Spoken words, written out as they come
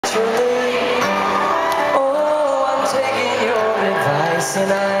nights,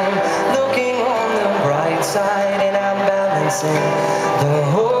 and I'm looking on the bright side, and I'm balancing the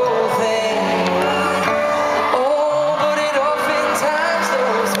whole thing. Oh, but it oftentimes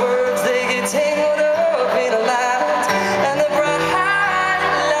those words, they get tangled up in a light, and the bright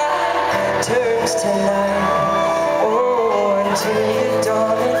light turns to night. Oh, until the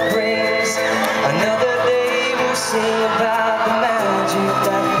dawn it brings another day. We'll sing about the magic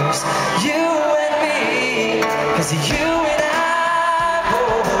that was you and me, 'cause you and I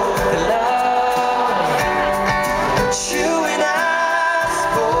both love, you and I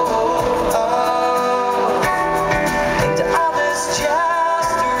spoke of, and others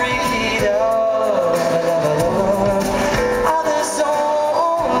just read of. Others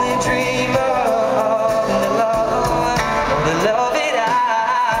only dream of the love that I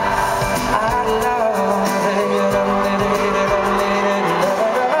love.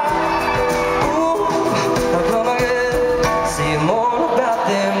 Say more about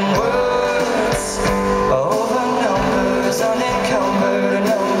them words, over numbers, unencumbered,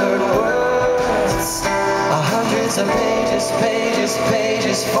 unnumbered words, hundreds of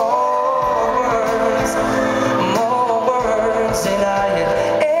pages for words, more words than I had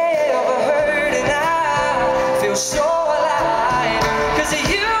ever heard, and I feel so alive, 'cause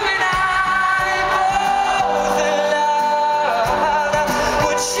you and I both love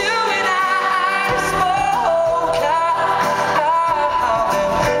what you and I spoke of,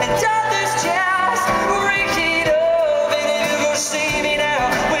 and others just reek it up. And if you go see me now,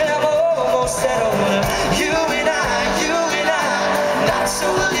 when I'm almost settled, you and I, not so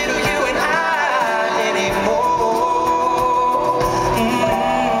little you and I anymore.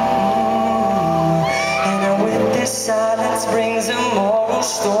 And with this silence brings a moral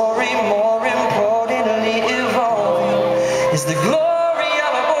story, more importantly evolving is the glory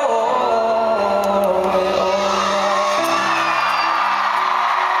of a boy.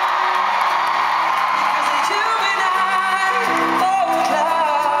 Because you and I both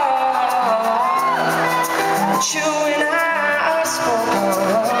love, you and I spoke of.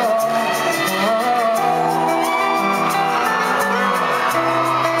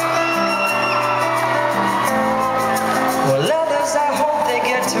 Well, others, I hope they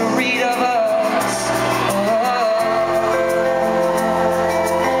get to read of us.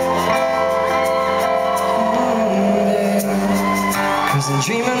 Cause I'm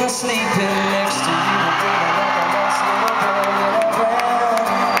dreaming of sleeping next to you, like a lost little boy in a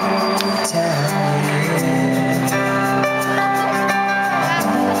brand new town.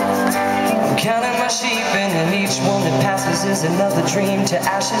 I'm counting my sheep, and each one that passes is another dream to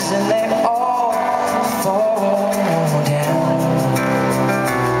ashes, and they all fall down.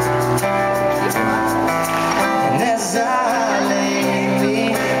 And as I lay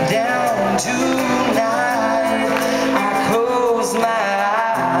me down tonight, I close my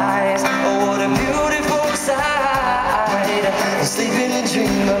eyes. Oh, what a beautiful sight, sleeping and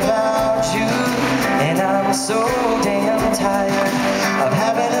dream about you. And I'm so damn tired of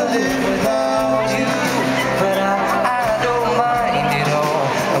having to live without you, but I don't mind it all.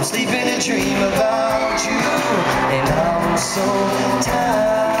 I'm sleeping and dream about you, and I'm so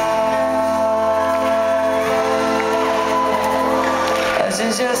tired. This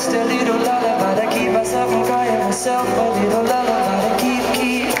is just a little lullaby to keep myself from crying myself, a little lullaby.